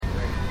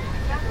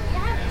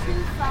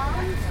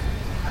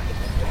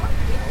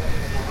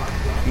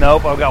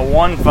Nope, I've got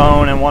one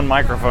phone and one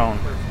microphone.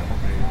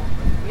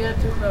 You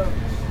got 2 phones.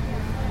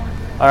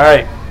 All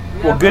right.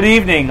 Well, good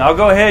evening. I'll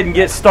go ahead and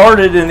get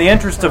started in the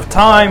interest of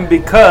time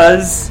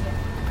because,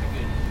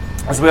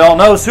 as we all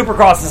know,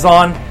 Supercross is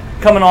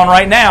coming on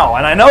right now.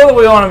 And I know that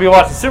we want to be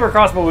watching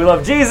Supercross, but we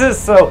love Jesus,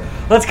 so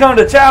let's come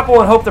to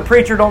chapel and hope the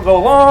preacher don't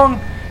go long.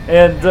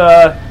 And,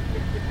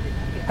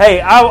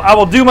 hey, I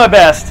will do my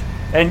best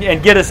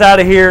and get us out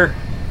of here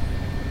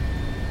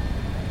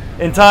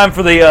in time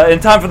for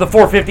the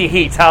 450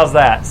 heats. How's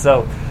that?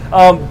 So,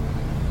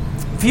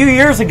 a few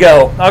years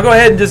ago, I'll go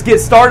ahead and just get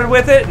started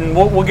with it, and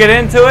we'll get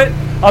into it.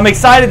 I'm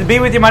excited to be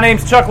with you. My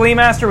name's Chuck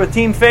Leemaster with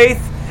Team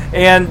Faith,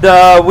 and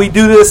we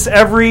do this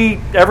every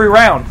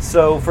round.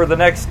 So for the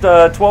next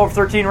 12,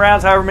 13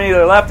 rounds, however many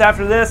that are left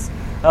after this,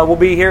 we'll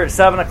be here at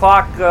 7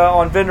 o'clock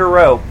on Vendor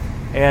Row.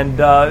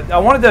 And I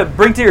wanted to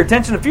bring to your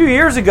attention a few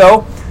years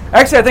ago,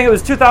 actually I think it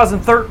was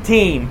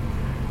 2013,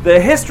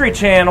 the History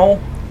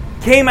Channel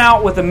came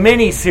out with a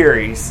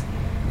mini-series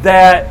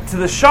that, to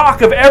the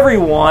shock of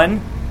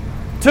everyone,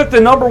 took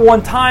the number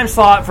one time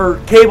slot for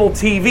cable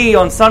TV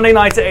on Sunday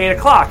nights at 8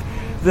 o'clock.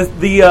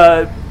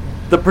 The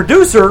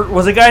producer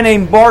was a guy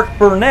named Mark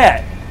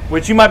Burnett,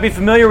 which you might be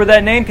familiar with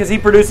that name because he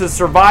produces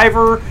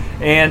Survivor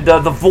and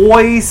The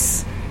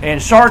Voice and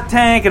Shark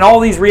Tank and all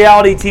these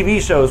reality TV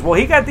shows. Well,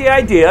 he got the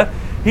idea.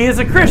 He is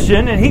a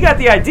Christian, and he got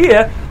the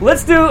idea,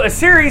 let's do a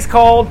series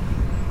called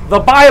The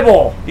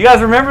Bible. You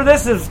guys remember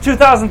this? It was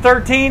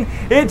 2013.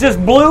 It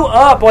just blew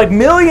up. Like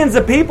millions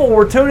of people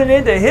were tuning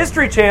into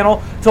History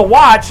Channel to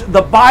watch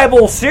the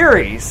Bible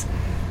series.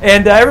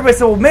 And everybody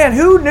said, well, man,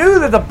 who knew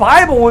that the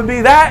Bible would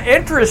be that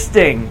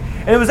interesting?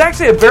 And it was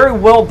actually a very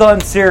well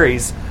done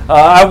series.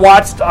 I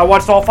watched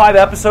all 5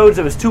 episodes.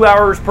 It was 2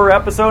 hours per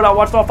episode. I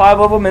watched all 5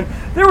 of them, and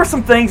there were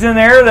some things in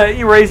there that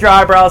you raise your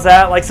eyebrows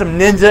at, like some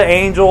ninja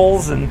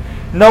angels, and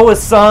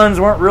Noah's sons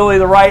weren't really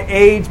the right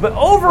age. But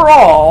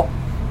overall,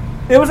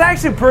 it was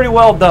actually pretty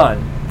well done.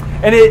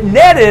 And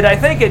I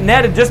think it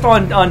netted just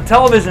on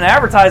television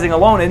advertising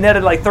alone, it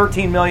netted like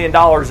 $13 million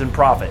in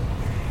profit.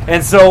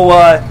 And so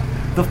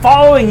the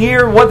following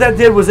year, what that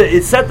did was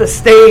it set the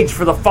stage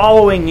for the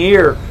following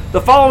year.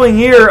 The following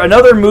year,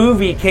 another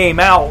movie came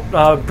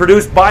out,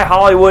 produced by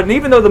Hollywood. And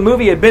even though the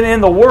movie had been in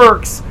the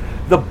works,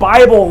 the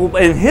Bible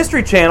and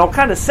History Channel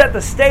kind of set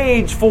the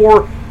stage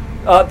for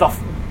the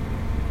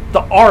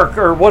Ark,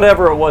 or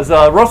whatever it was,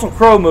 Russell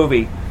Crowe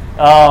movie.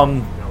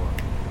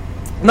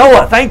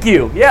 Noah, thank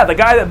you. Yeah, the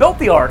guy that built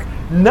the Ark.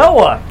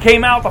 Noah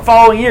came out the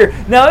following year.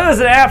 Now, it was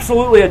an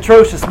absolutely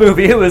atrocious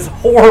movie. It was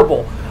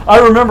horrible. I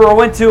remember I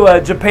went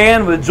to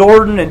Japan with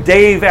Jordan and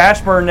Dave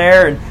Ashburn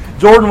there, and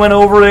Jordan went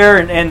over there,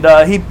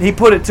 and he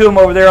put it to him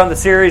over there on the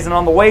series, and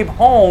on the way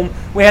home,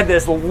 we had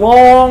this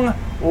long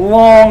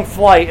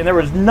flight, and there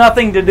was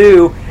nothing to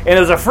do, and it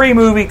was a free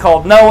movie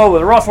called Noah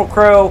with Russell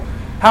Crowe.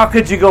 How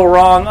could you go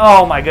wrong?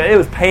 Oh, my God, it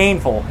was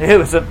painful. It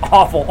was an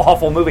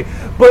awful movie.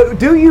 But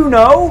do you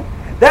know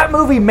that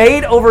movie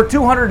made over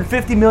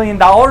 $250 million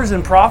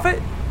in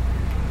profit?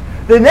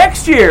 The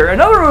next year,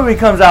 another movie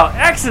comes out,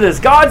 Exodus,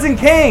 Gods and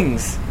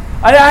Kings.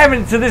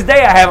 To this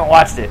day, I haven't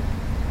watched it.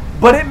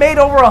 But it made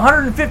over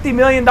 $150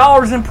 million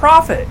in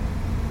profit.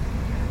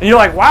 And you're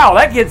like, wow,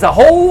 that gets a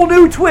whole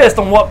new twist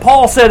on what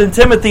Paul said in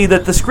Timothy,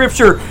 that the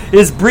Scripture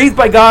is breathed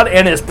by God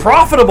and is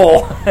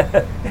profitable.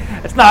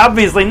 It's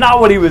obviously not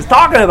what he was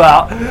talking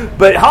about.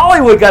 But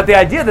Hollywood got the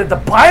idea that the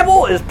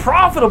Bible is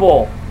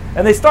profitable.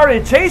 And they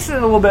started chasing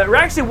it a little bit.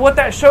 Actually, what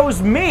that shows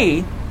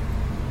me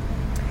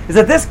is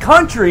that this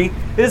country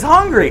is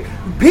hungry.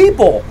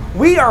 People,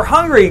 we are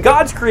hungry.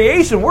 God's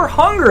creation, we're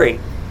hungry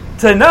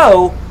to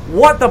know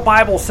what the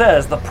Bible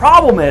says. The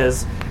problem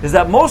is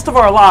that most of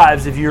our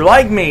lives, if you're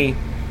like me,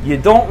 you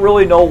don't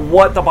really know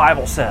what the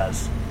Bible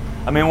says.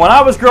 I mean, when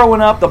I was growing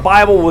up, the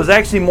Bible was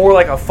actually more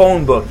like a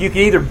phone book. You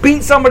could either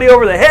beat somebody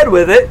over the head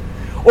with it,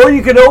 or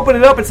you could open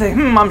it up and say,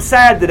 I'm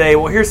sad today.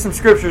 Well, here's some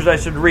scriptures I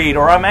should read.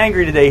 Or I'm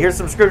angry today. Here's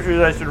some scriptures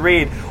I should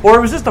read. Or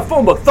it was just a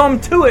phone book. Thumb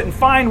to it and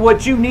find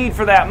what you need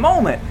for that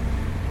moment.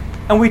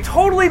 And we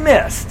totally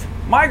missed,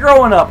 my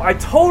growing up, I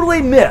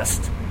totally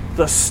missed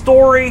the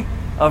story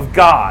of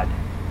God.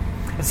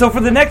 And so for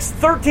the next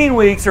 13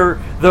 weeks,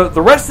 or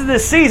the rest of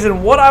this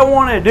season, what I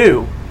want to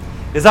do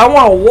is I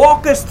want to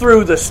walk us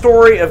through the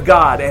story of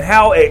God and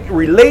how it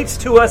relates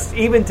to us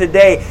even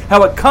today,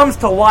 how it comes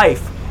to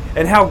life,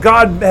 and how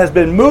God has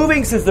been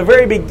moving since the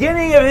very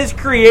beginning of His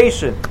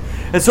creation.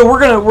 And so we're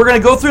gonna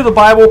go through the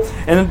Bible,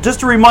 and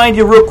just to remind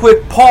you real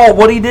quick, Paul,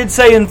 what he did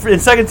say in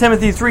 2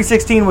 Timothy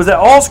 3:16 was that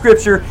all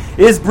Scripture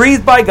is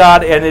breathed by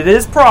God, and it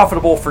is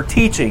profitable for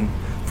teaching,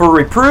 for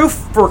reproof,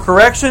 for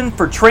correction,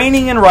 for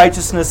training in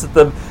righteousness,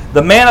 that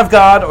the man of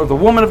God or the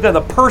woman of God, the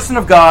person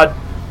of God,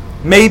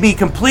 may be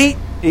complete,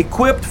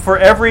 equipped for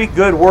every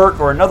good work.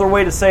 Or another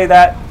way to say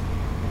that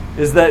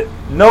is that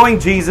knowing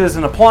Jesus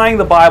and applying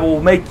the Bible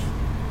will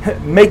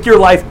make your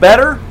life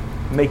better,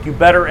 make you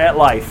better at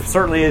life.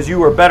 Certainly as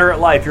you are better at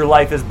life, your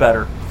life is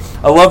better.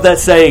 I love that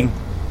saying.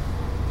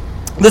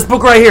 This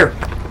book right here,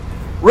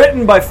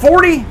 written by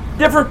 40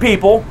 different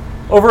people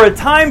over a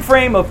time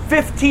frame of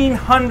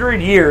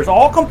 1,500 years,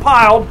 all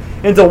compiled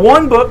into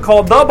one book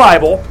called the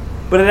Bible,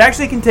 but it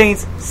actually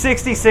contains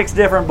 66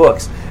 different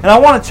books. And I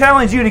want to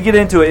challenge you to get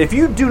into it. If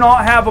you do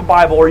not have a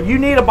Bible, or you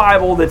need a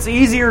Bible that's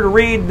easier to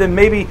read than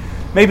maybe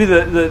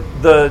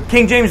the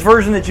King James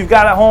Version that you've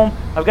got at home,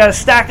 I've got a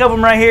stack of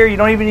them right here. You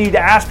don't even need to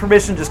ask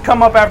permission. Just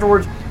come up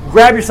afterwards,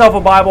 grab yourself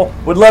a Bible.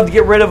 Would love to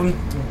get rid of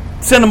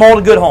them. Send them all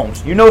to good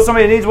homes. You know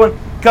somebody that needs one,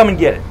 come and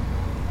get it.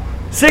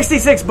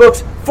 66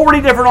 books, 40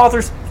 different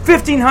authors,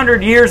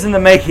 1,500 years in the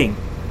making.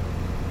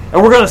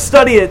 And we're going to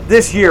study it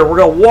this year. We're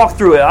going to walk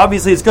through it.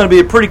 Obviously, it's going to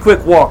be a pretty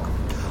quick walk.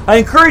 I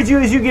encourage you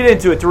as you get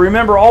into it to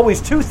remember always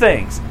two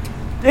things.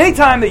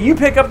 Anytime that you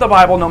pick up the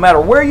Bible, no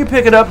matter where you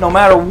pick it up, no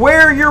matter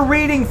where you're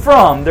reading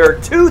from, there are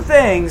two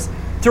things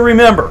to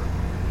remember.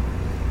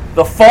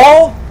 The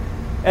fall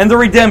and the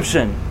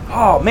redemption.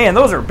 Oh man,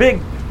 those are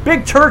big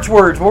church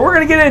words, but we're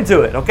going to get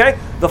into it, okay?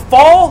 The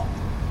fall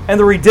and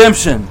the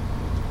redemption.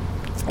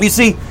 You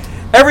see,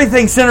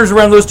 everything centers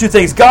around those two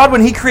things. God,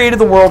 when He created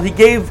the world, He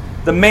gave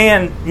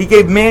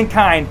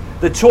mankind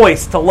the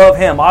choice to love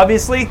Him.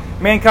 Obviously,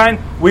 mankind,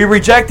 we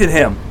rejected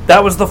Him.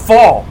 That was the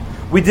fall.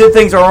 We did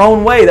things our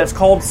own way. That's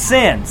called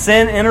sin.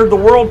 Sin entered the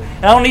world.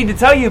 And I don't need to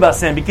tell you about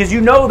sin because you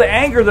know the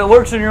anger that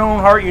lurks in your own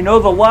heart. You know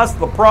the lust,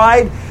 the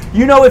pride.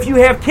 You know if you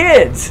have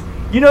kids,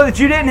 you know that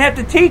you didn't have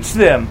to teach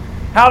them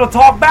how to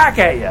talk back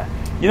at you.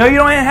 You know you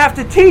don't even have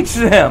to teach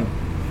them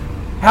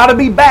how to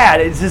be bad.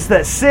 It's just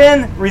that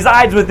sin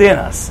resides within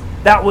us.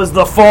 That was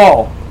the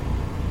fall.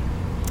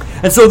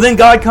 And so then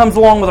God comes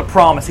along with a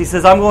promise. He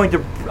says,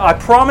 I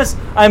promise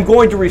I'm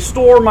going to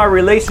restore my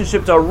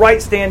relationship to a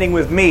right standing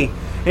with me.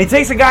 And He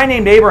takes a guy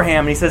named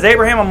Abraham and He says,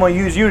 Abraham, I'm going to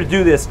use you to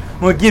do this. I'm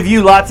going to give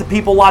you lots of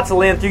people, lots of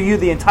land through you.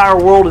 The entire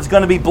world is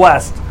going to be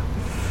blessed.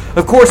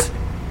 Of course,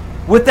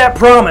 with that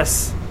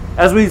promise,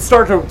 as we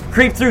start to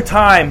creep through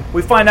time,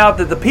 we find out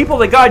that the people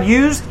that God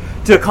used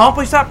to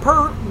accomplish that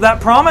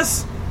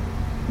promise,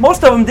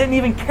 most of them didn't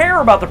even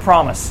care about the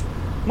promise.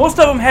 Most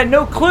of them had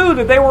no clue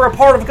that they were a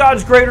part of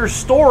God's greater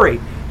story.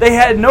 They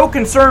had no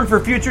concern for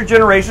future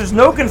generations,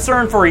 no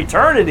concern for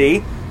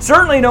eternity,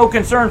 certainly no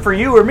concern for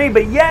you or me,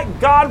 but yet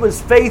God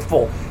was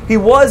faithful. He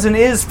was and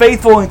is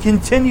faithful and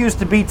continues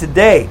to be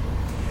today.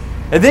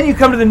 And then you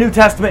come to the New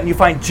Testament and you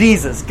find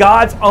Jesus,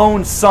 God's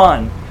own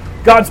Son,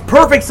 God's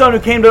perfect Son who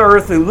came to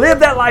earth, who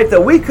lived that life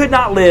that we could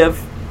not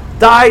live,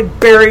 died,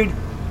 buried,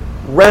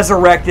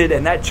 resurrected,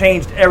 and that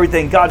changed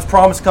everything. God's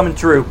promise coming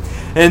true.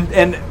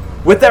 And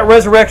with that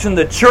resurrection,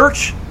 the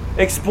church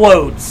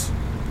explodes.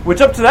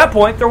 Which up to that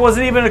point, there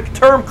wasn't even a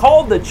term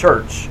called the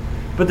church.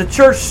 But the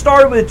church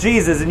started with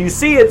Jesus, and you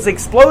see its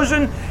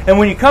explosion. And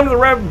when you come to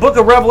the book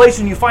of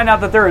Revelation, you find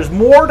out that there is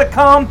more to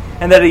come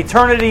and that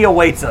eternity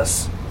awaits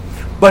us.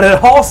 But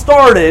it all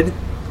started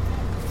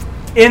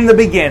in the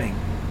beginning.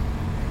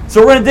 So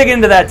we're going to dig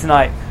into that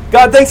tonight.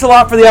 God, thanks a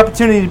lot for the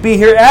opportunity to be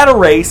here at a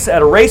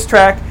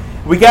racetrack.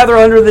 We gather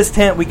under this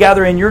tent. We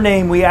gather in your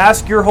name. We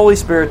ask your Holy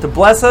Spirit to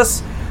bless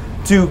us,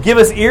 to give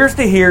us ears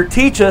to hear,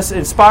 teach us,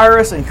 inspire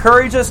us,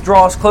 encourage us,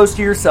 draw us close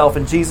to yourself.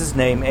 In Jesus'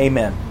 name,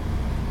 amen.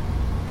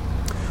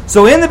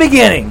 So in the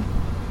beginning,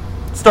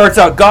 starts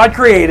out, God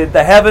created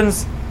the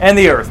heavens and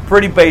the earth.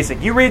 Pretty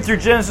basic. You read through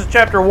Genesis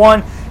chapter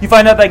 1, you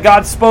find out that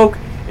God spoke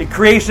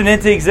creation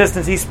into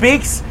existence. He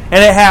speaks and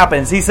it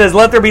happens. He says,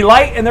 let there be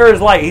light, and there is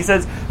light. He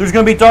says, there's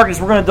going to be darkness.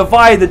 We're going to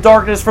divide the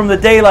darkness from the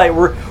daylight.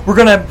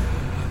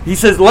 He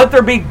says, let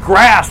there be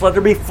grass, let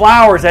there be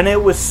flowers, and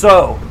it was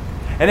so.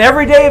 And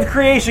every day of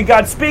creation,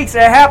 God speaks.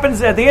 It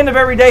happens at the end of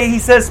every day. He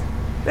says,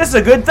 this is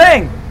a good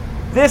thing.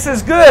 This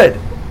is good.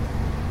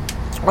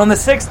 On the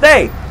sixth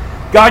day,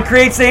 God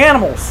creates the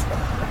animals.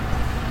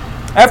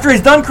 After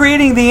He's done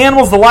creating the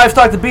animals, the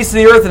livestock, the beasts of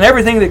the earth, and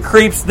everything that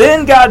creeps,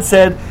 then God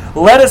said,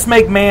 let us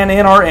make man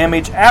in our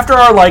image, after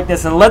our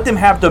likeness, and let them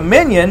have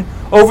dominion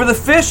over the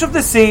fish of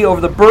the sea,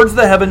 over the birds of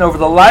the heaven, over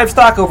the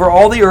livestock, over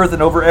all the earth,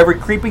 and over every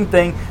creeping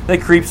thing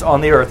that creeps on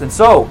the earth. And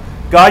so,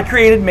 God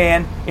created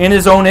man in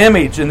His own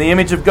image. In the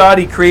image of God,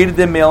 He created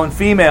them male and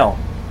female.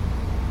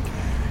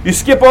 You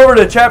skip over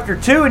to chapter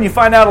 2 and you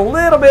find out a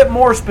little bit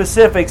more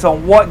specifics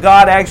on what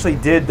God actually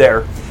did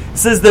there. It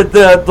says that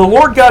the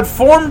Lord God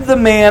formed the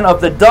man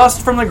of the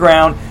dust from the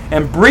ground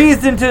and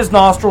breathed into his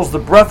nostrils the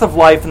breath of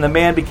life, and the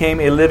man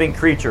became a living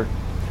creature.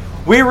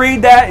 We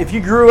read that. If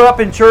you grew up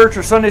in church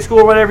or Sunday school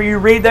or whatever, you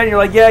read that and you're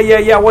like,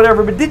 yeah,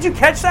 whatever. But did you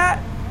catch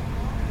that?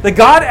 That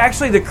God,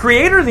 actually the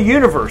creator of the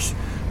universe,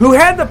 who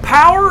had the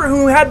power,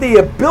 who had the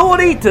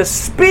ability to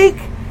speak,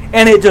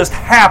 and it just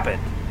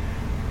happened.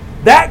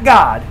 That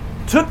God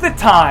took the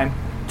time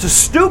to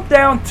stoop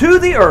down to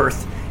the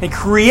earth and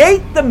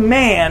create the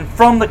man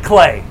from the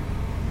clay.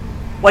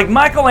 Like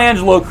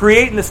Michelangelo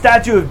creating the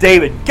statue of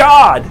David.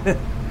 God,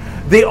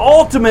 the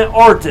ultimate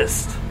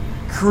artist,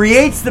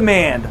 creates the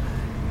man,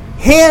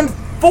 hand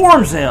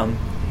forms him,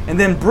 and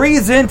then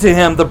breathes into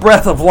him the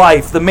breath of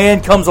life. The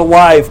man comes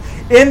alive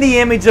in the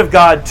image of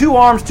God. 2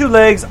 arms, 2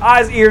 legs,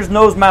 eyes, ears,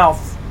 nose,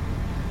 mouth.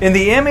 In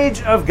the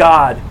image of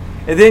God.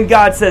 And then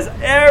God says,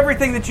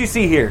 everything that you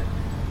see here,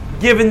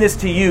 given this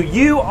to you.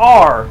 You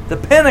are the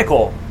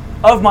pinnacle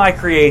of my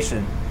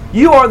creation.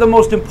 You are the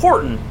most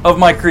important of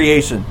my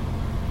creation.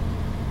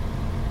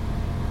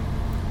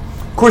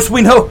 Of course,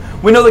 we know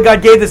that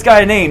God gave this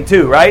guy a name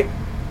too, right?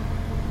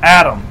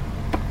 Adam.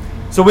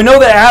 So we know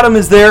that Adam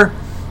is there.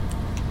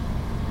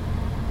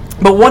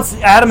 But once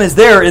Adam is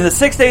there, in the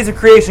 6 days of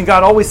creation,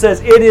 God always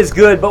says, it is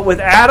good. But with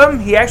Adam,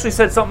 he actually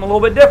said something a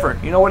little bit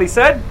different. You know what he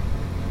said?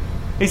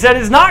 He said,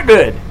 it's not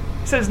good.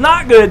 He said, it's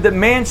not good that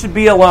man should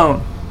be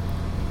alone.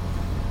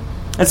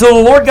 And so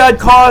the Lord God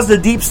caused a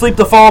deep sleep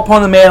to fall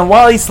upon the man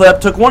while he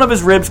slept, took one of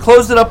his ribs,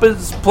 closed it up in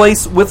its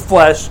place with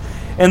flesh,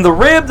 and the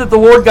rib that the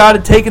Lord God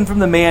had taken from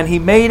the man, he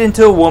made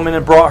into a woman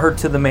and brought her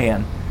to the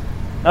man.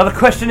 Now the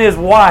question is,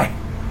 why?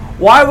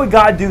 Why would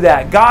God do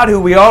that? God, who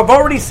we have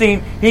already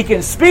seen, he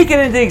can speak it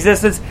into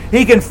existence.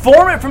 He can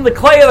form it from the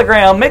clay of the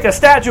ground, make a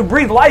statue,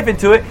 breathe life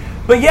into it.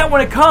 But yet when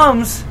it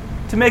comes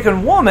to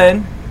making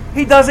woman,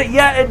 he does it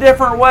yet a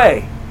different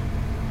way.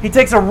 He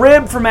takes a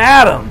rib from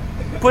Adam,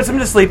 puts him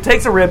to sleep,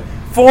 takes a rib,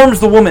 forms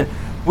the woman.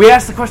 We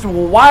ask the question,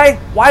 well,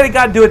 why did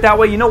God do it that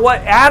way? You know what?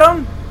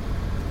 Adam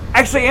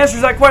actually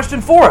answers that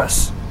question for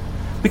us.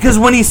 Because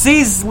when he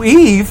sees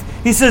Eve,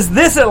 he says,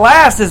 this at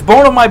last is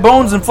bone of my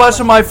bones and flesh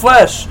of my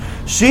flesh.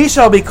 She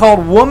shall be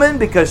called woman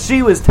because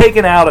she was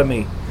taken out of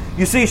me.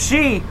 You see,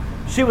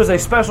 she was a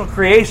special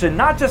creation,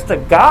 not just to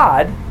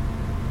God,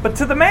 but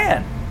to the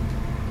man.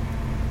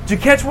 Did you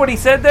catch what he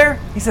said there?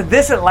 He said,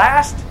 this at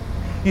last?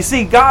 You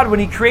see, God, when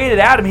he created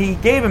Adam, he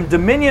gave him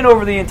dominion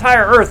over the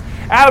entire earth.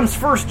 Adam's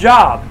first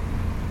job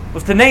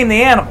was to name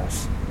the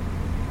animals.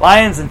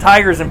 Lions and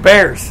tigers and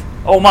bears.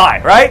 Oh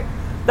my, right?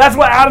 That's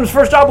what Adam's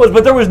first job was,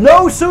 but there was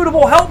no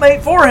suitable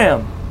helpmate for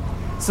him.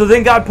 So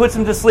then God puts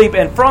him to sleep,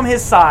 and from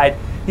his side,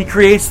 he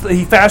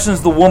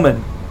fashions the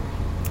woman.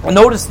 And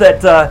notice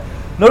that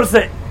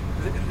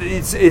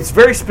it's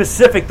very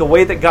specific the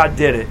way that God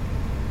did it.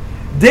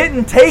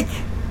 Didn't take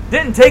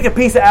a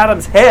piece of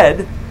Adam's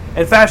head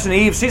and fashion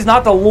Eve. She's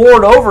not the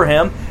Lord over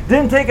him.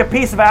 Didn't take a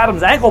piece of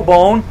Adam's ankle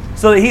bone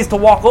so that he's to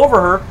walk over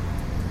her.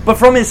 But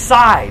from his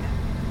side,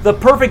 the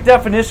perfect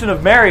definition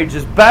of marriage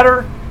is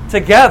better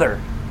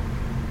together.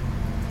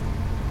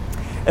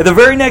 At the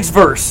very next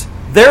verse,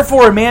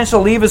 therefore a man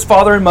shall leave his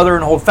father and mother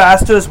and hold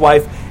fast to his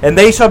wife, and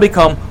they shall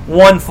become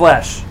one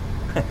flesh.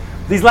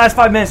 These last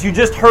 5 minutes, you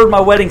just heard my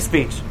wedding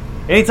speech.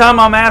 Anytime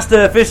I'm asked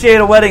to officiate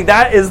a wedding,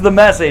 that is the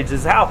message,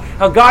 is how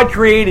God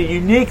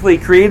uniquely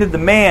created the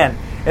man,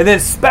 and then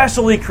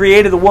specially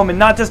created the woman,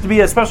 not just to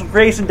be a special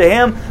creation to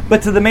him,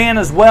 but to the man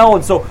as well.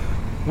 And so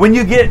when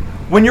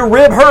your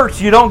rib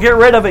hurts, you don't get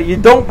rid of it. You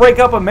don't break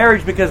up a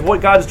marriage, because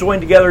what God has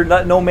joined together,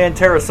 no man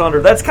tear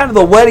asunder. That's kind of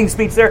the wedding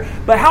speech there.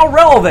 But how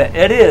relevant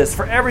it is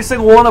for every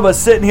single one of us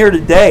sitting here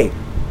today.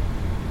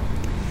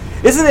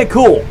 Isn't it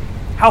cool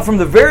how from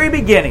the very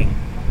beginning,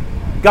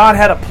 God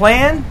had a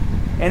plan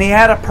and he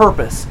had a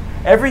purpose.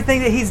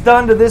 Everything that he's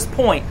done to this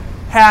point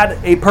had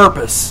a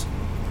purpose.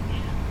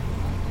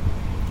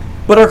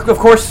 But of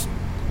course,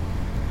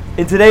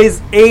 in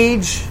today's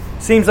age,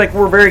 seems like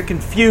we're very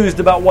confused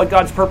about what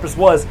God's purpose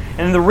was.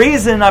 And the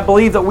reason I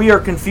believe that we are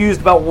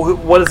confused about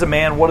what is a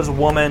man, what is a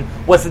woman,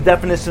 what's the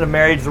definition of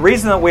marriage, the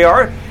reason that we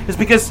are is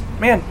because,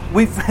 man,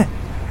 we've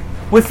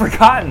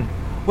forgotten.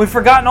 We've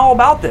forgotten all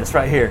about this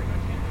right here.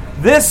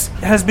 This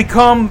has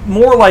become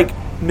more like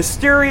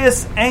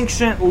mysterious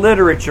ancient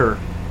literature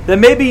that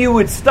maybe you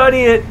would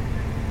study it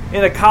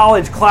in a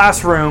college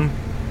classroom,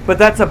 but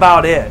that's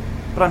about it.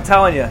 But I'm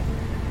telling you,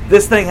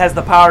 this thing has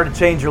the power to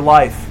change your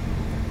life.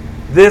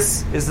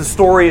 This is the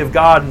story of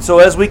God. And so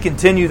as we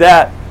continue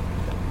that,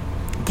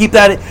 keep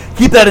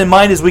that in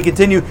mind as we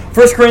continue.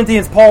 1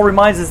 Corinthians, Paul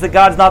reminds us that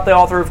God's not the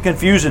author of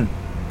confusion.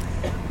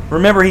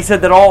 Remember, he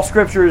said that all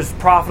Scripture is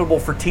profitable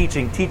for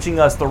teaching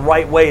us the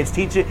right way.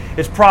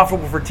 It's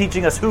profitable for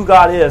teaching us who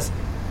God is,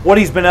 what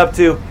he's been up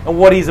to, and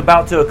what he's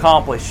about to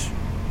accomplish.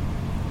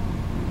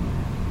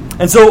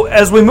 And so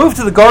as we move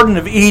to the Garden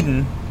of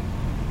Eden,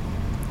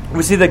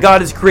 we see that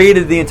God has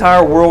created the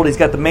entire world. He's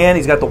got the man,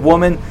 he's got the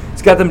woman,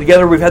 he's got them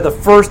together. We've had the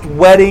first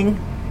wedding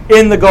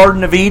in the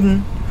Garden of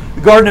Eden.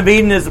 The Garden of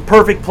Eden is a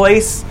perfect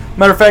place.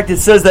 Matter of fact, it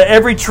says that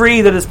every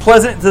tree that is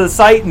pleasant to the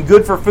sight and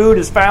good for food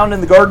is found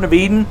in the Garden of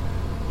Eden.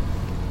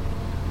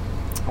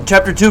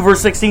 Chapter 2,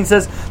 verse 16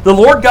 says, the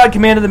Lord God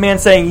commanded the man,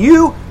 saying,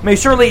 you may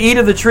surely eat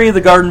of the tree of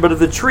the garden, but of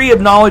the tree of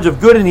knowledge of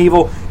good and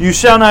evil you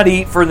shall not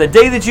eat, for in the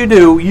day that you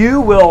do,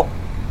 you will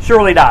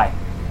surely die.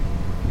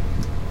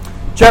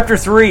 Chapter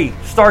 3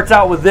 starts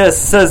out with this.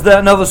 It says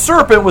that now the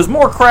serpent was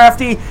more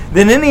crafty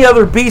than any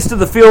other beast of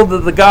the field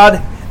that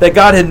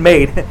God had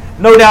made.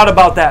 No doubt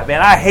about that,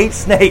 man. I hate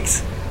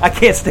snakes. I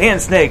can't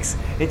stand snakes.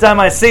 Anytime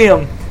I see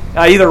them,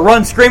 I either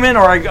run screaming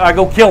or I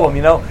go kill them,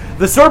 you know.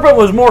 The serpent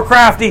was more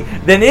crafty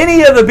than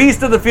any of the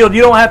beasts of the field.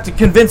 You don't have to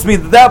convince me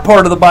that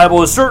part of the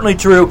Bible is certainly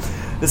true.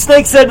 The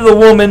snake said to the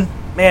woman,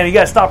 man, you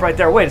got to stop right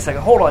there. Wait a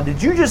second. Hold on.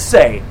 Did you just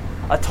say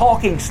a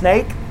talking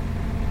snake?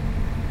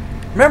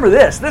 Remember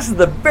this. This is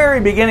the very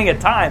beginning of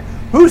time.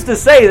 Who's to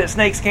say that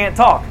snakes can't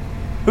talk?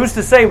 Who's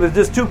to say with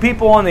just 2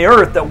 people on the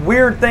earth that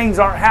weird things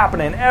aren't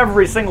happening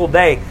every single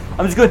day?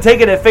 I'm just going to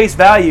take it at face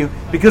value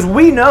because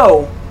we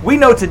know We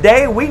know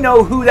today, we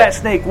know who that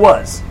snake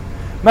was.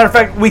 Matter of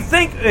fact, we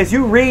think, as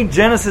you read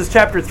Genesis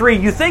chapter 3,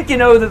 you think you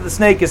know that the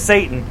snake is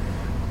Satan.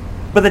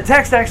 But the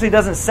text actually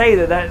doesn't say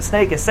that that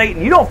snake is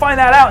Satan. You don't find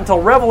that out until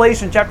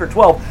Revelation chapter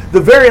 12,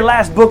 the very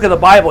last book of the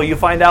Bible. You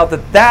find out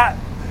that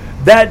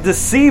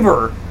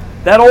deceiver,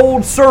 that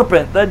old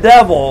serpent, the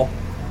devil,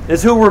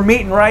 is who we're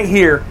meeting right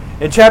here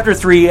in chapter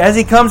 3. As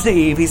he comes to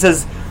Eve, he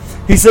says,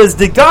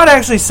 did God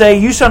actually say,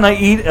 you shall not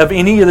eat of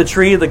any of the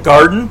tree of the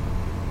garden?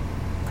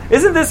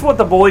 Isn't this what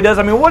the bully does?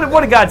 I mean,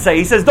 what did God say?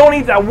 He says, don't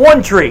eat that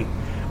one tree.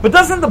 But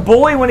doesn't the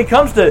bully, when he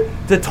comes to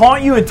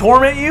taunt you and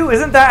torment you,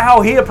 isn't that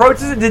how he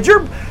approaches it?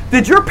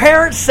 Did your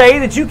parents say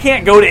that you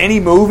can't go to any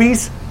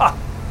movies?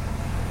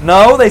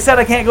 No, they said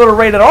I can't go to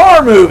rated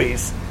R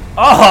movies.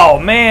 Oh,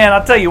 man,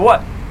 I'll tell you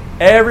what.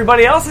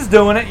 Everybody else is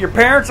doing it. Your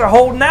parents are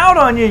holding out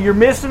on you. You're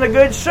missing a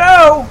good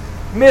show,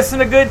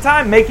 missing a good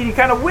time, making you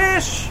kind of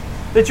wish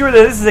that you were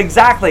there. This is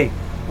exactly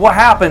what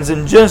happens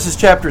in Genesis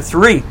chapter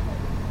 3.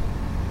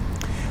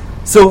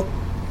 So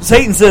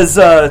Satan says,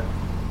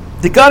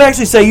 did God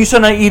actually say, you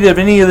shall not eat of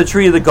any of the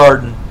tree of the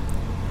garden?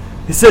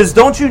 He says,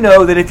 don't you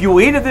know that if you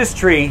will eat of this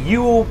tree,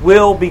 you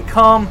will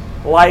become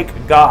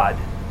like God?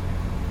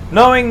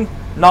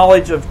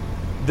 Knowledge of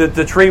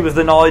the tree was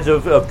the knowledge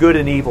of good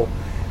and evil.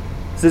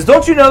 He says,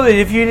 don't you know that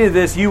if you eat of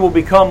this, you will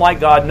become like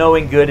God,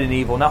 knowing good and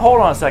evil? Now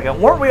hold on a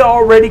second. Weren't we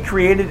already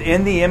created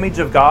in the image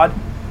of God?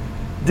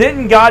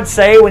 Didn't God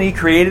say when He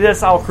created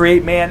us, I'll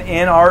create man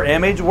in our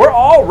image? We're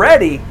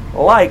already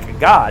like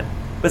God.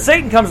 But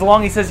Satan comes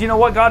along, he says, you know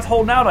what? God's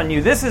holding out on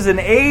you. This is an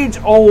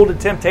age-old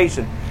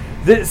temptation.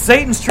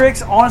 Satan's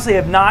tricks, honestly,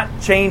 have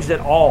not changed at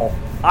all.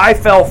 I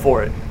fell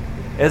for it.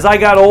 As I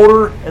got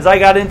older, as I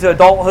got into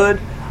adulthood,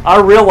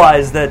 I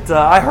realized that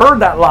I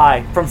heard that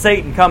lie from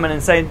Satan coming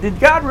and saying, did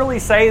God really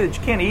say that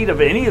you can't eat of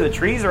any of the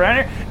trees around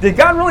here? Did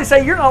God really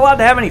say you're not allowed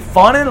to have any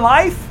fun in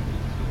life?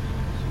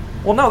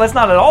 Well, no, that's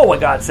not at all what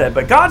God said,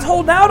 but God's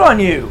holding out on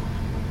you.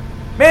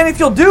 Man, if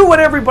you'll do what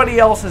everybody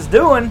else is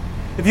doing,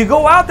 if you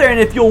go out there and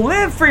if you'll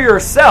live for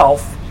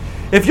yourself,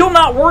 if you'll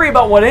not worry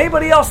about what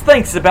anybody else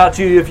thinks about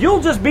you, if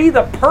you'll just be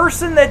the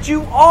person that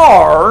you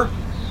are,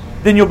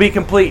 then you'll be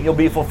complete and you'll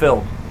be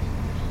fulfilled.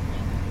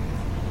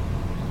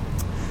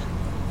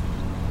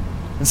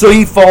 And so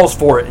Eve falls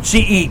for it, and she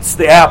eats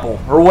the apple,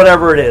 or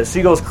whatever it is.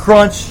 She goes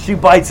crunch, she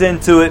bites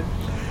into it.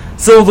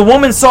 So the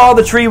woman saw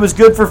the tree was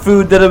good for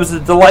food, that it was a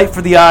delight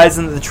for the eyes,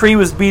 and that the tree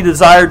was to be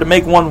desired to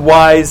make one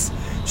wise.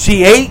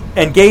 She ate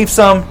and gave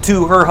some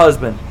to her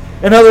husband.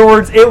 In other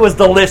words, it was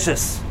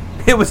delicious.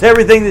 It was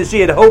everything that she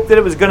had hoped that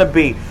it was going to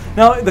be.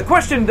 Now, the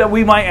question that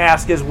we might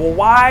ask is, well,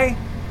 why,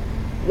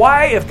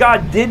 if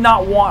God did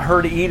not want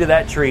her to eat of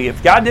that tree,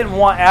 if God didn't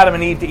want Adam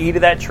and Eve to eat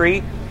of that tree,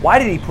 why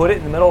did He put it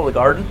in the middle of the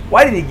garden?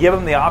 Why did He give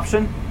them the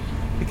option?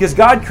 Because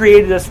God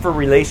created us for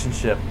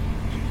relationship.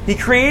 He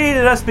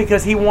created us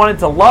because He wanted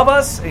to love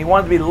us, and He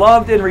wanted to be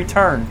loved in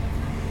return.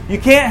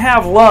 You can't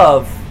have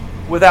love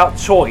without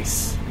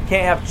choice. You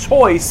can't have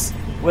choice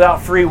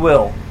without free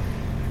will.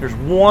 There's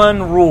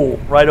one rule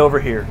right over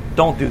here.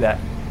 Don't do that.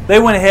 They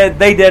went ahead,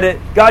 they did it.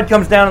 God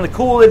comes down in the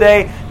cool of the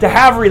day to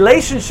have a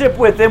relationship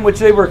with them, which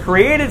they were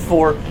created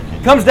for.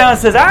 Comes down and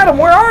says, Adam,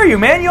 where are you,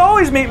 man? You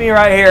always meet me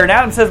right here. And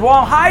Adam says, well,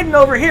 I'm hiding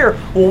over here.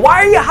 Well,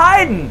 why are you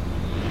hiding?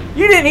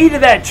 You didn't eat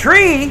of that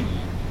tree.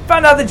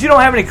 Found out that you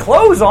don't have any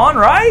clothes on,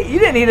 right? You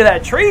didn't eat of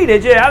that tree,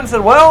 did you? Adam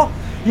said, well,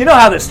 you know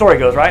how this story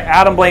goes, right?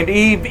 Adam blamed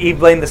Eve. Eve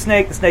blamed the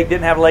snake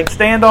didn't have a leg to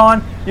stand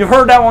on. You've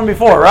heard that one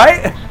before,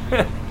 right?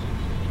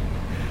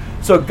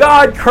 So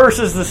God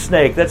curses the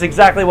snake. That's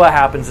exactly what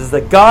happens, is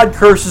that God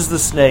curses the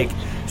snake.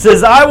 He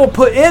says, I will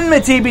put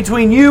enmity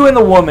between you and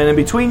the woman, and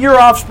between your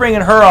offspring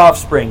and her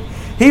offspring.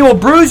 He will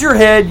bruise your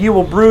head, you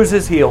will bruise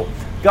his heel.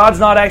 God's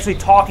not actually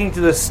talking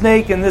to the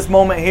snake in this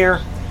moment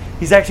here.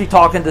 He's actually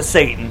talking to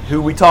Satan, who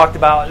we talked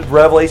about in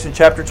Revelation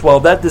chapter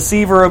 12, that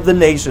deceiver of the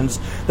nations,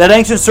 that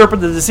ancient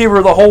serpent, the deceiver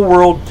of the whole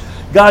world.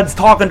 God's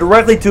talking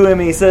directly to him,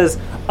 and he says,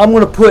 I'm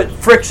going to put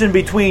friction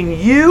between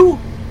you,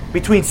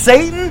 between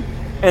Satan,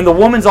 and the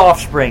woman's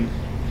offspring,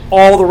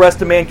 all the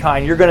rest of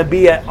mankind. You're going to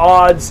be at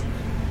odds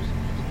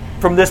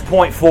from this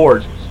point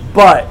forward.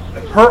 But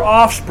her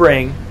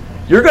offspring,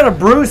 you're going to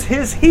bruise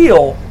his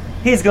heel,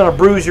 he's going to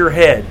bruise your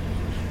head.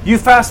 You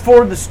fast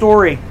forward the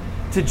story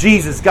to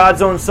Jesus,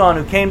 God's own Son,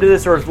 who came to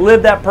this earth,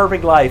 lived that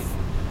perfect life.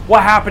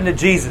 What happened to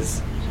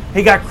Jesus?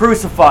 He got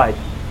crucified.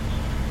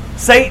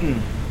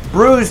 Satan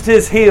bruised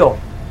his heel.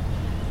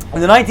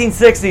 In the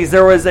 1960s,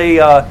 there was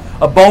a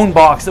bone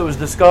box that was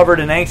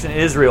discovered in ancient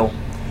Israel.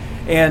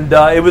 And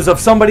it was of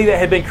somebody that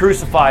had been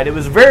crucified. It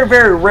was a very,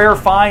 very rare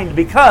find,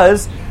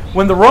 because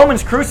when the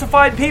Romans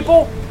crucified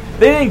people,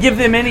 they didn't give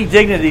them any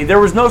dignity. There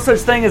was no such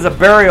thing as a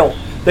burial.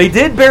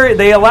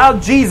 They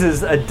allowed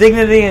Jesus a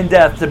dignity in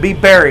death to be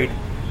buried.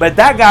 But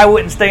that guy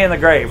wouldn't stay in the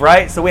grave,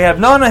 right? So we have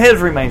none of his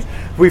remains.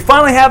 We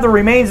finally have the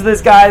remains of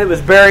this guy that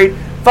was buried.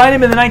 Find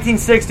him in the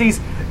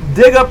 1960s.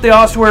 Dig up the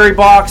ossuary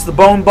box, the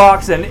bone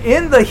box, and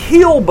in the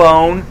heel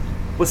bone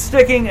was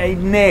sticking a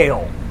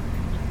nail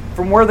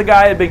from where the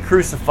guy had been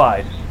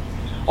crucified.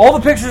 All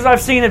the pictures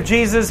I've seen of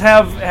Jesus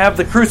have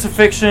the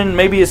crucifixion.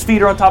 Maybe his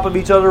feet are on top of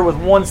each other with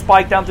one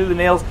spike down through the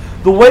nails.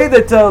 The way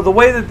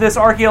that this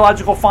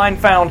archaeological find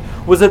found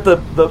was that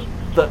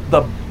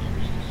the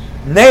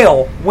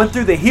nail went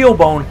through the heel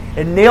bone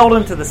and nailed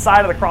him to the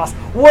side of the cross.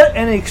 What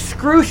an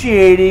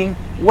excruciating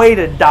way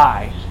to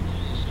die.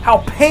 How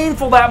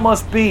painful that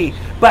must be,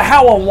 but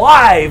how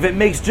alive it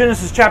makes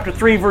Genesis chapter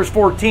 3, verse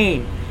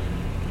 14.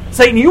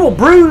 Satan, you will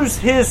bruise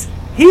his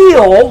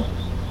heel,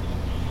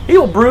 he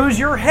will bruise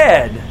your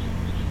head.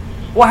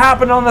 What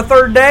happened on the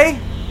third day?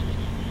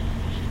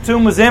 The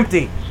tomb was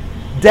empty.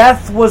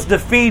 Death was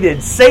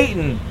defeated.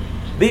 Satan,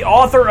 the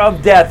author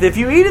of death. If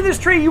you eat of this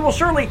tree, you will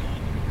surely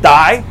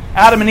die.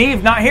 Adam and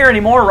Eve, not here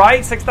anymore,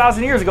 right?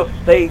 6,000 years ago,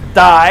 they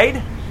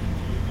died.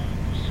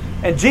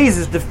 And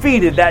Jesus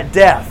defeated that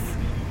death.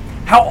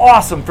 How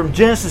awesome. From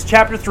Genesis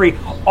chapter 3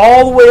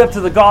 all the way up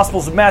to the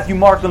Gospels of Matthew,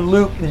 Mark, and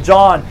Luke, and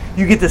John,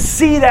 you get to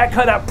see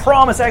that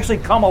promise actually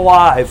come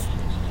alive.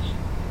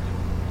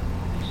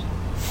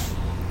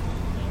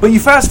 But you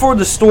fast forward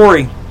the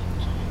story,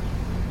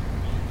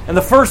 and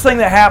the first thing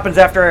that happens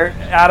after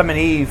Adam and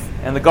Eve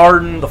and the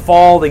garden, the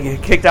fall, they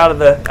get kicked out of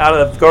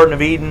the Garden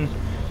of Eden,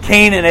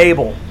 Cain and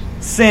Abel,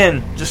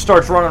 sin just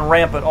starts running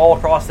rampant all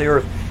across the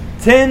earth.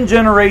 10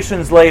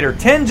 generations later,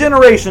 10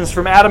 generations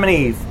from Adam and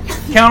Eve,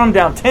 count them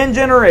down, 10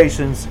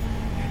 generations,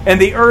 and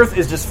the earth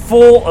is just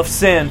full of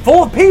sin,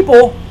 full of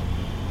people,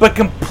 but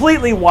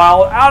completely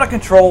wild, out of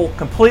control,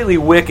 completely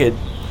wicked.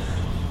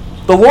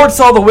 The Lord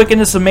saw the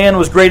wickedness of man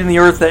was great in the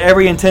earth, that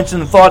every intention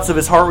and thoughts of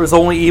his heart was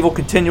only evil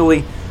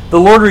continually. The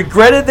Lord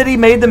regretted that he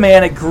made the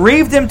man. It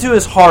grieved him to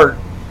his heart.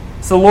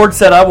 So the Lord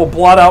said, I will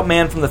blot out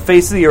man from the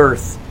face of the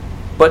earth.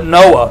 But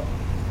Noah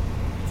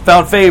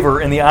found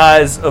favor in the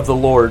eyes of the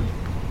Lord.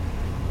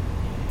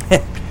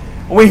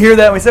 When we hear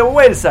that, and we say, well,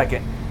 wait a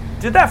second.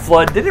 Did that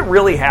flood, did it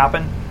really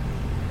happen?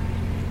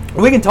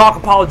 We can talk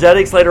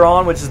apologetics later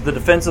on, which is the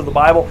defense of the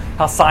Bible,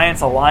 how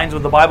science aligns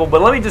with the Bible.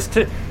 But let me just,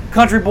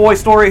 country boy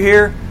story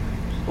here.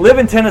 Live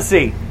in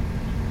Tennessee,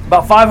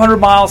 about 500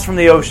 miles from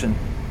the ocean.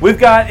 We've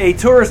got a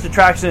tourist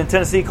attraction in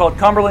Tennessee called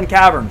Cumberland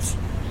Caverns.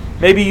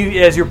 Maybe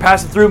you, as you're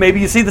passing through, maybe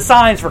you see the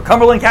signs for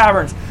Cumberland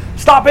Caverns.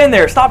 Stop in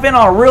there. Stop in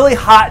on a really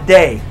hot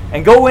day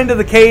and go into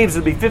the caves.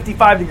 It'll be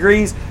 55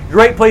 degrees.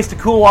 Great place to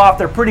cool off.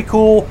 They're pretty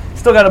cool.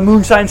 Still got a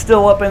moonshine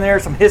still up in there,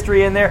 some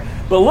history in there.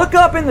 But look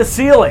up in the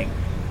ceiling.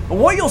 And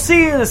what you'll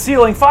see in the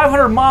ceiling,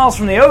 500 miles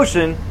from the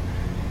ocean,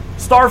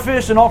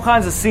 starfish and all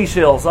kinds of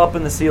seashells up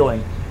in the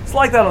ceiling. It's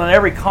like that on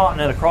every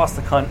continent across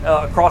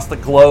the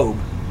globe.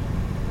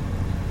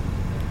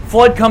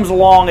 Flood comes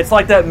along. It's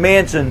like that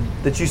mansion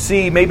that you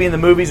see maybe in the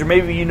movies, or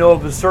maybe you know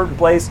of a certain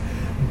place.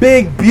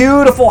 Big,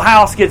 beautiful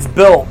house gets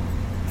built,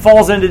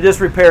 falls into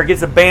disrepair,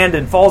 gets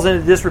abandoned, falls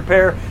into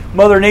disrepair.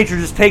 Mother Nature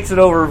just takes it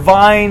over.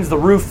 Vines, the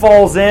roof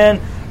falls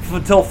in,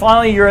 until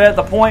finally you're at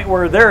the point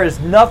where there is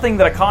nothing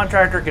that a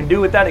contractor can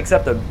do with that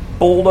except to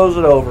bulldoze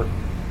it over.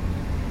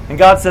 And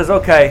God says,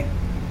 okay,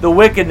 the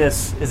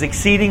wickedness is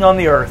exceeding on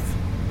the earth.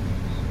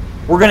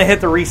 We're going to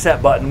hit the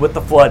reset button with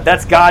the flood.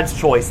 That's God's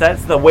choice.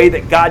 That's the way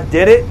that God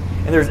did it.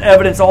 And there's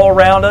evidence all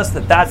around us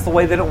that that's the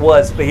way that it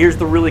was. But here's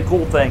the really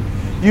cool thing.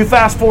 You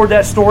fast forward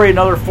that story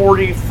another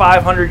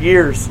 4,500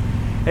 years.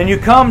 And you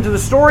come to the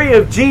story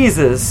of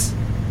Jesus.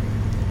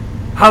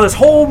 How this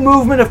whole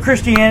movement of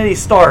Christianity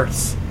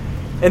starts.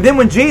 And then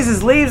when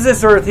Jesus leaves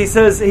this earth, he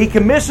says, he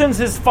commissions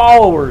his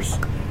followers.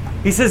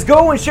 He says,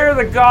 go and share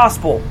the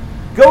gospel.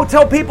 Go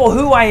tell people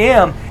who I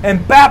am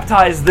and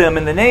baptize them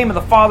in the name of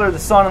the Father, the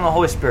Son, and the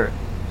Holy Spirit.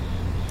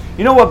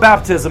 You know what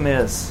baptism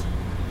is?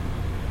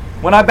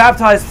 When I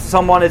baptize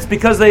someone, it's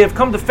because they have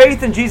come to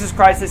faith in Jesus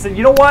Christ. They said,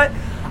 you know what?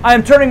 I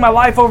am turning my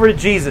life over to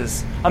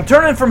Jesus. I'm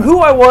turning from who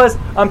I was.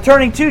 I'm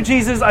turning to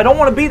Jesus. I don't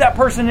want to be that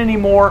person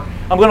anymore.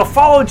 I'm going to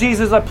follow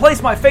Jesus. I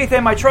place my faith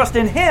and my trust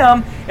in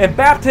Him. And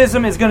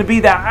baptism is going to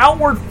be that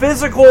outward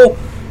physical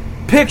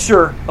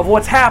picture of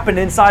what's happened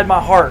inside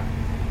my heart.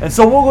 And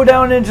so we'll go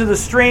down into the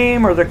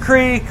stream or the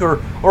creek or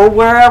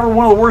wherever.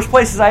 One of the worst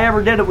places I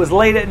ever did it was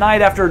late at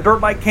night after a dirt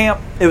bike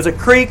camp. It was a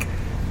creek,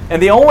 and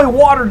the only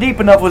water deep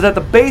enough was at the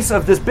base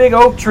of this big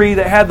oak tree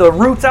that had the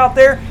roots out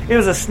there. It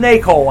was a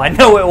snake hole. I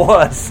know it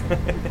was.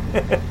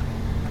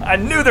 I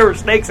knew there were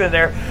snakes in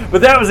there, but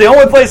that was the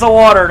only place of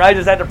water, and I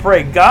just had to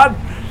pray, God,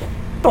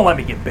 don't let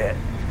me get bit.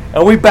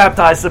 And we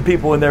baptized some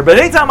people in there. But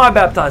anytime I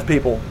baptize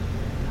people,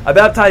 I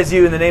baptize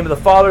you in the name of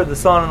the Father, the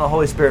Son, and the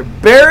Holy Spirit.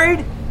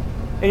 Buried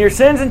in your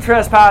sins and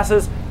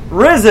trespasses,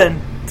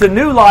 risen to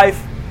new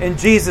life in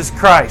Jesus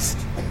Christ.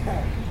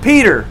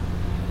 Peter,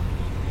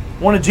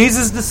 one of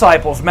Jesus'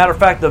 disciples, matter of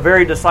fact, the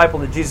very disciple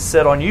that Jesus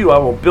said, on you I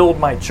will build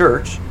my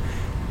church.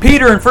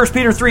 Peter in 1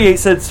 Peter 3:8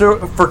 said,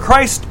 so, for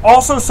Christ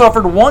also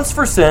suffered once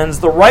for sins,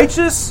 the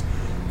righteous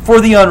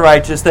for the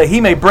unrighteous, that he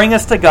may bring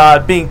us to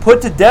God, being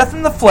put to death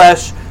in the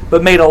flesh,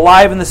 but made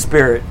alive in the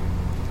Spirit.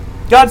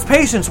 God's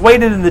patience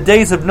waited in the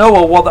days of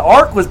Noah while the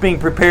ark was being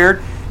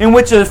prepared, in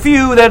which a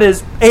few, that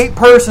is, 8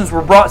 persons,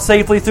 were brought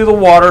safely through the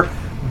water.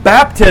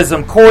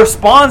 Baptism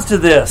corresponds to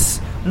this.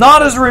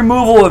 not as a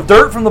removal of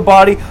dirt from the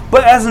body,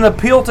 but as an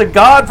appeal to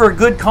God for a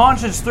good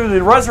conscience through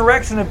the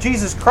resurrection of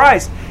Jesus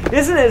Christ.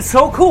 Isn't it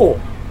so cool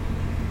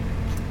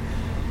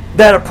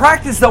that a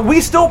practice that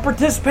we still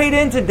participate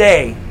in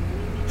today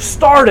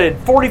started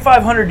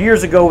 4,500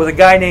 years ago with a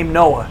guy named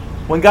Noah,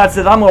 when God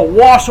said, I'm going to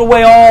wash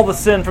away all the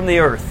sin from the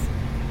earth.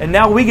 And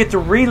now we get to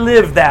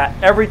relive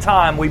that every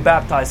time we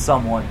baptize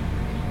someone.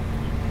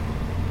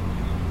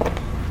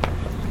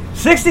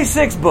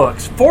 66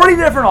 books, 40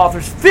 different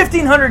authors,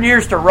 1,500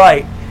 years to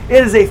write.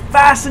 It is a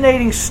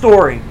fascinating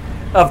story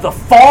of the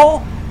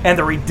fall and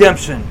the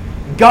redemption.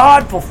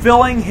 God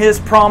fulfilling His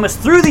promise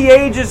through the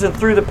ages and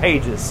through the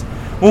pages.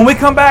 When we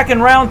come back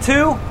in round 2,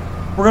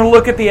 we're going to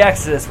look at the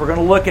Exodus. We're going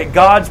to look at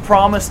God's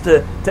promise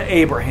to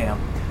Abraham.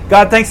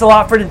 God, thanks a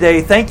lot for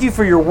today. Thank you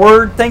for your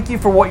word. Thank you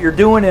for what you're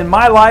doing in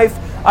my life.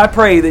 I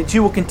pray that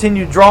you will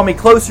continue to draw me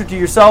closer to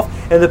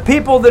yourself, and the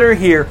people that are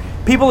here,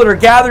 people that are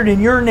gathered in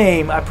your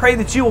name, I pray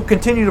that you will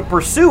continue to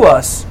pursue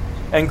us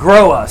and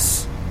grow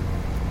us.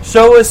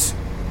 Show us,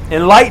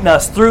 enlighten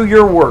us through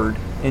your word.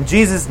 In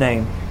Jesus'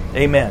 name,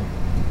 amen.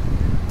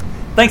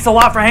 Thanks a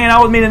lot for hanging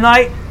out with me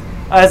tonight.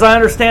 As I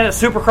understand it,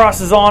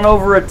 Supercross is on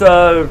over at,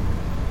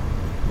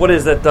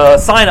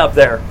 sign up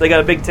there. They got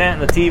a big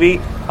tent and a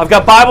TV. I've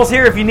got Bibles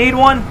here if you need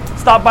one.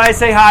 Stop by,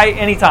 say hi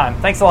anytime.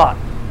 Thanks a lot.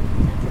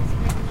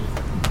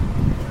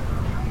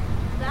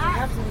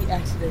 After the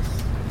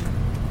Exodus.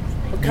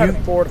 I'm kind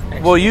of bored of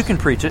Exodus. Well, you can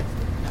preach it.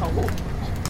 Oh.